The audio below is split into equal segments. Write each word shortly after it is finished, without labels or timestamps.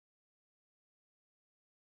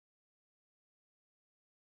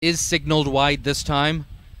Is signaled wide this time.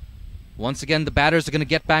 Once again, the batters are going to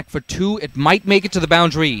get back for 2. It might make it to the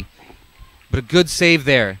boundary, but a good save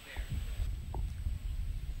there.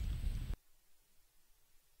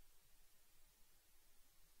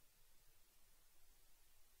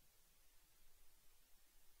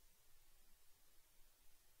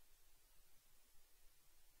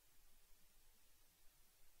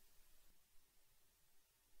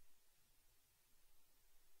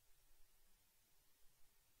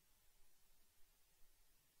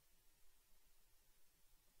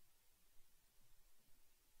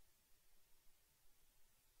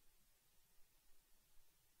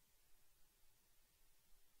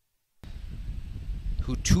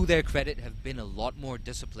 Who, to their credit, have been a lot more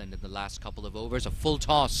disciplined in the last couple of overs. A full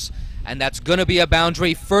toss, and that's going to be a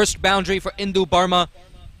boundary. First boundary for Indu Burma.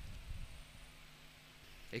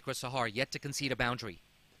 Ikra Sahar yet to concede a boundary.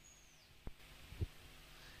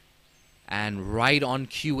 And right on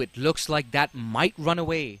cue, it looks like that might run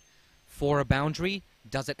away for a boundary.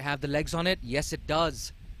 Does it have the legs on it? Yes, it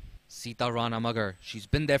does. Sita Rana Magar, she's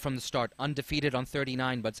been there from the start, undefeated on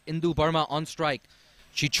 39, but it's Indu Burma on strike.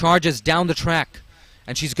 She charges down the track.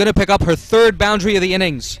 And she's going to pick up her 3rd boundary of the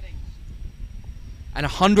innings. And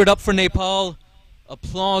 100 up for Nepal.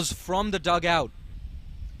 Applause from the dugout.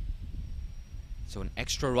 So an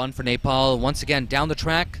extra run for Nepal. Once again, down the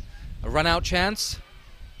track. A run-out chance.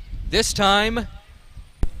 This time,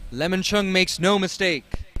 Lemon Chung makes no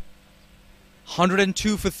mistake.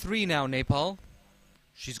 102 for 3 now, Nepal.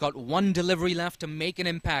 She's got 1 delivery left to make an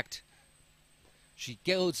impact. She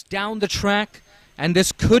goes down the track. And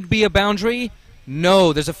this could be a boundary.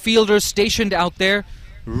 No, there's a fielder stationed out there.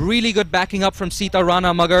 Really good backing up from Sita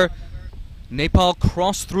Rana Magar. Nepal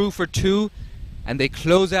cross through for 2. And they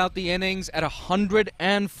close out the innings at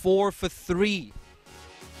 104 for 3.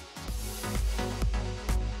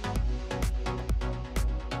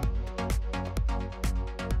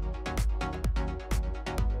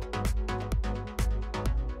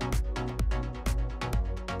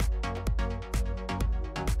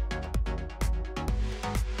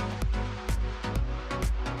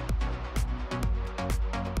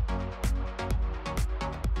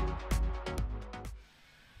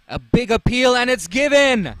 A big appeal, and it's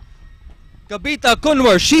given. Kabita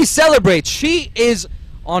Kunwar, she celebrates. She is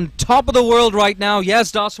on top of the world right now.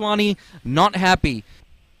 Yes, Daswani, not happy.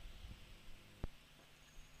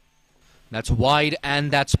 That's wide,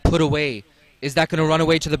 and that's put away. Is that going to run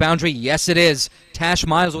away to the boundary? Yes, it is. Tash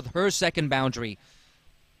Miles with her 2nd boundary.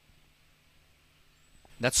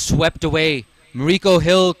 That's swept away. Mariko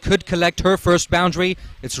Hill could collect her 1st boundary.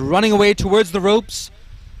 It's running away towards the ropes.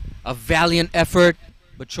 A valiant effort.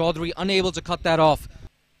 But Chaudhary unable to cut that off.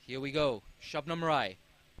 Here we go. Shabnam Rai.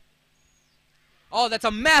 Oh, that's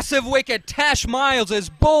a massive wicket. Tash Miles is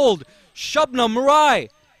bowled. Shabnam Rai.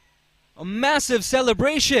 A massive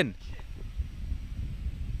celebration.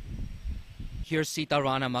 Here's Sita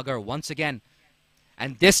Rana Magar once again.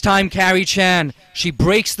 And this time Carrie Chan. She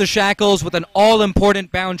breaks the shackles with an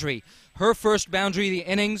all-important boundary. Her 1st boundary of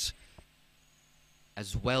the innings,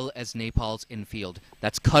 as well as Nepal's infield.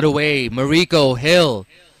 That's cut away. Mariko Hill.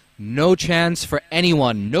 No chance for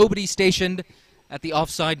anyone. Nobody stationed at the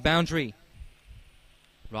offside boundary.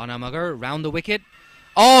 Rana Magar round the wicket.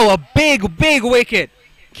 Oh, a big, big wicket.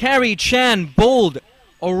 Carrie Chan bowled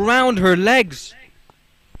around her legs.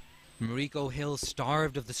 Mariko Hill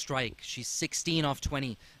starved of the strike. She's 16 off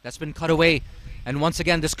 20. That's been cut away. And once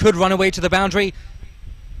again, this could run away to the boundary.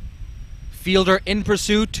 Fielder in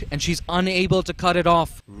pursuit, and she's unable to cut it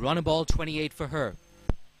off. Run a ball 28 for her.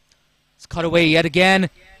 It's cut away yet again.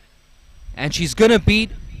 And she's going to beat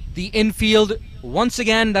the infield once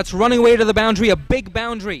again. That's running away to the boundary. A big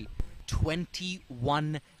boundary.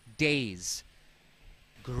 21 days.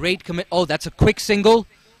 Great commit. Oh, that's a quick single.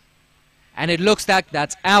 And it looks like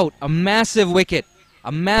that's out. A massive wicket.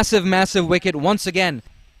 A massive, massive wicket once again.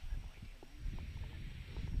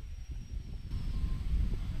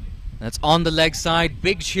 That's on the leg side.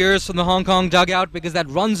 Big cheers from the Hong Kong dugout because that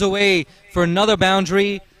runs away for another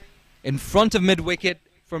boundary in front of mid-wicket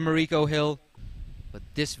for Mariko Hill. But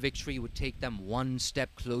this victory would take them one step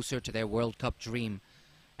closer to their World Cup dream.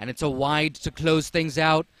 And it's a wide to close things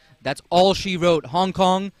out. That's all she wrote. Hong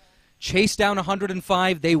Kong chase down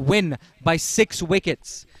 105. They win by 6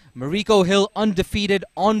 wickets. Mariko Hill undefeated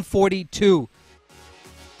on 42.